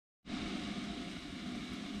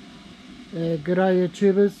Good day,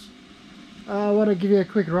 YouTubers. I want to give you a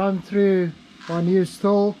quick run through my new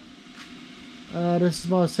stall. This is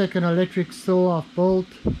my second electric stall I've built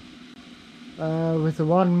with a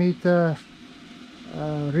 1 meter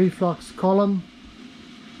reflux column,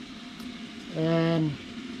 and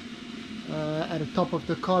at the top of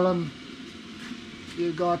the column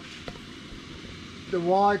you got the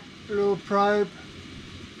white little probe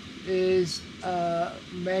is a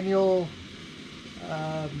manual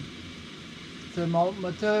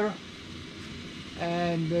thermometer,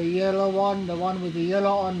 and the yellow one, the one with the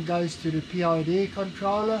yellow on, goes to the PID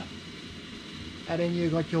controller. And then you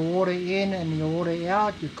got your water in and your water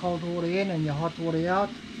out, your cold water in and your hot water out.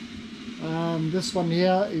 This one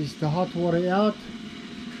here is the hot water out.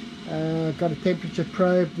 Got a temperature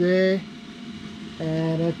probe there,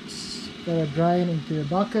 and it's going to drain into the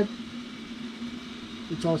bucket,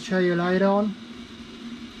 which I'll show you later on.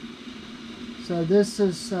 So this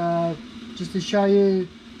is just to show you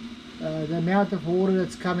the amount of water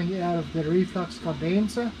that's coming out of the reflux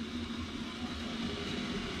condenser.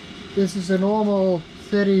 This is a normal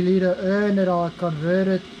 30 litre urn that I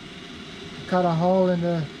converted, cut a hole in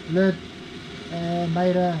the lid and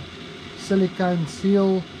made a silicone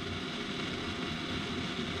seal.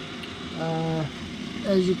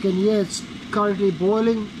 As you can hear, it's currently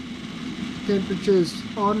boiling. Temperature is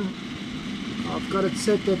on. I've got it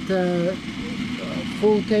set at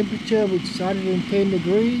full temperature, which is 110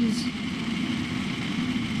 degrees.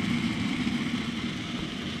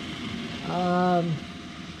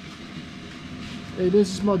 This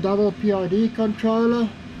is my double PID controller.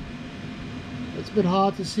 It's a bit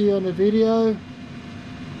hard to see on the video,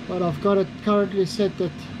 but I've got it currently set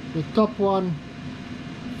at the top one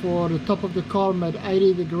for the top of the column at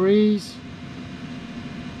 80 degrees.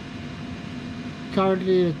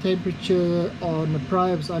 Currently the temperature on the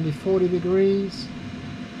probe is only 40 degrees.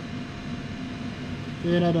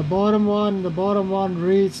 Then at the bottom one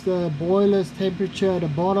reads the boiler's temperature at the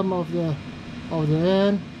bottom of the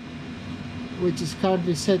urn, which is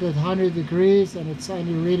currently set at 100 degrees, and it's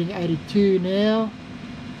only reading 82 now.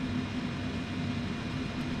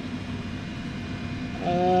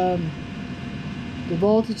 The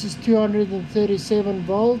voltage is 237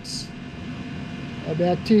 volts,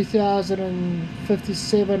 about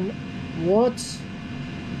 2057 watts,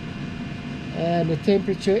 and the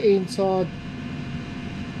temperature inside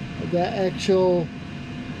the actual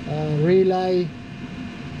relay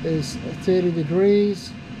is 30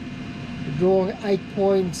 degrees, drawing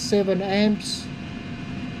 8.7 amps.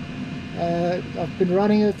 I've been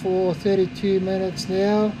running it for 32 minutes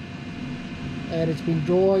now, and it's been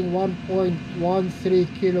drawing 1.13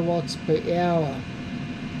 kilowatts per hour.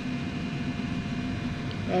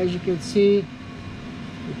 As you can see,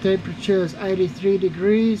 the temperature is 83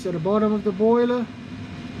 degrees at the bottom of the boiler,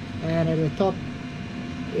 and at the top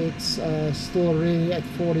it's still reading at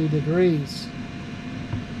 40 degrees.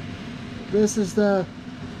 This is the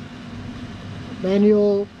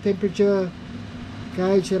manual temperature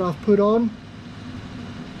gauge that I've put on,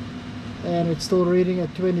 and it's still reading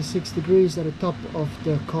at 26 degrees at the top of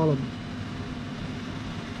the column.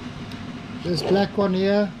 This black one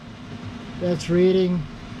here, that's reading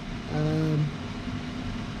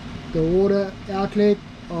the water outlet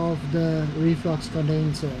of the reflux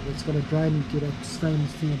condenser. That's going to drain into that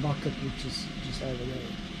stainless steel bucket, which is just over there.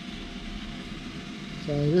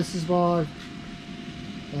 So this is my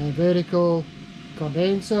vertical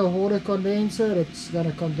condenser, water condenser. It's going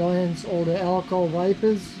to condense all the alcohol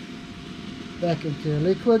vapors back into the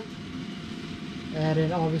liquid, and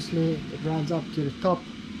then obviously it runs up to the top,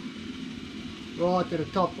 right to the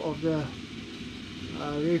top of the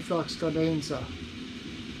reflux condenser,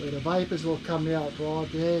 where the vapors will come out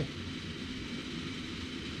right there,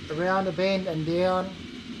 around the bend and down,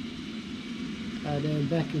 and then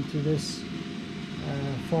back into this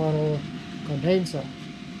final condenser.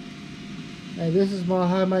 And this is my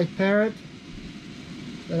homemade parrot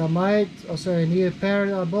that I made, also a new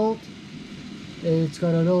parrot I built. It's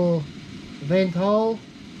got a little vent hole,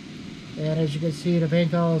 and as you can see, the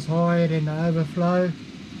vent hole is higher than the overflow.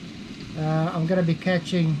 I'm going to be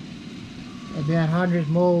catching about 100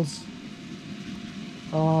 mils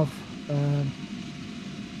of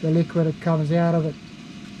the liquid that comes out of it.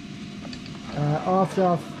 After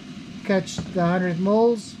I've catched the 100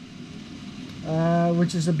 mils,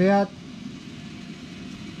 which is about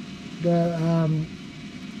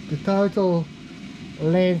the total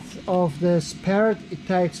length of this parrot,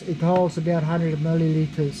 it holds about 100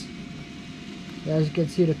 milliliters. As you can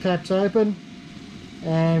see, the tap's open,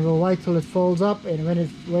 and we'll wait till it fills up, and when it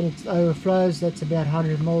overflows, that's about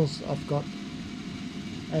 100 mils I've got,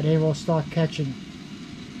 and then we'll start catching.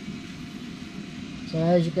 So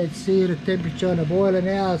as you can see, the temperature on the boiler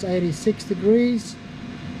now is 86 degrees.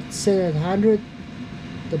 It's set at 100.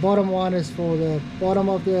 The bottom one is for the bottom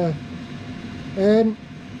of the urn,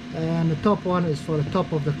 and the top one is for the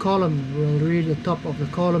top of the column. We'll read the top of the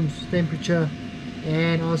column's temperature,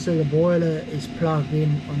 and also the boiler is plugged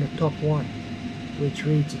in on the top one, which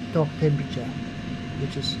reads the top temperature,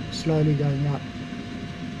 which is slowly going up.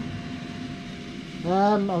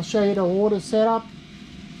 I'll show you the water setup.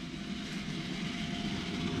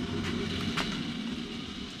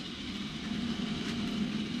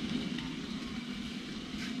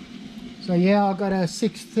 So yeah, I've got a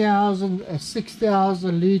 6,000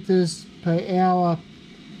 liters per hour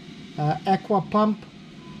aqua pump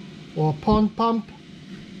or pond pump,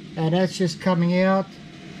 and that's just coming out,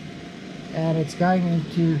 and it's going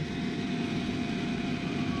into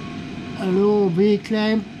a little V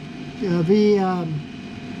clamp,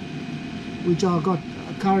 which I've got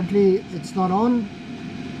currently. It's not on,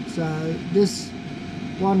 so this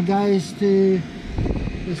one goes to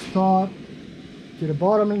the start, to the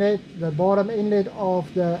bottom inlet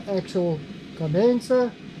of the actual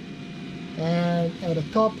condenser, and at the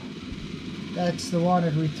top, that's the one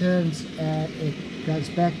that returns and it goes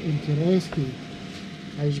back into the rescue.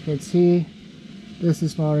 As you can see, this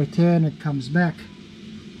is my return, it comes back.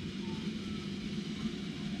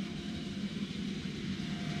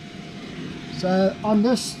 So on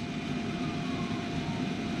this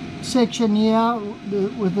section here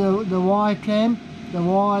with the Y clamp, the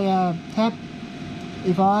Y tap,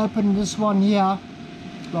 if I open this one here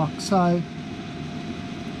like so,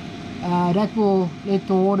 that will let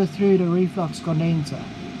the water through the reflux condenser,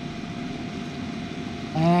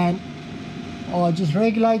 and I'll just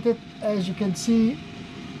regulate it. As you can see,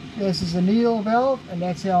 this is a needle valve, and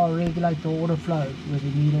that's how I regulate the water flow with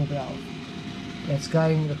the needle valve. That's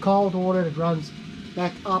going the cold water that runs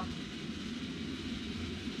back up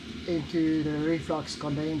into the reflux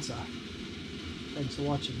condenser. Thanks for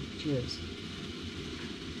watching. Cheers.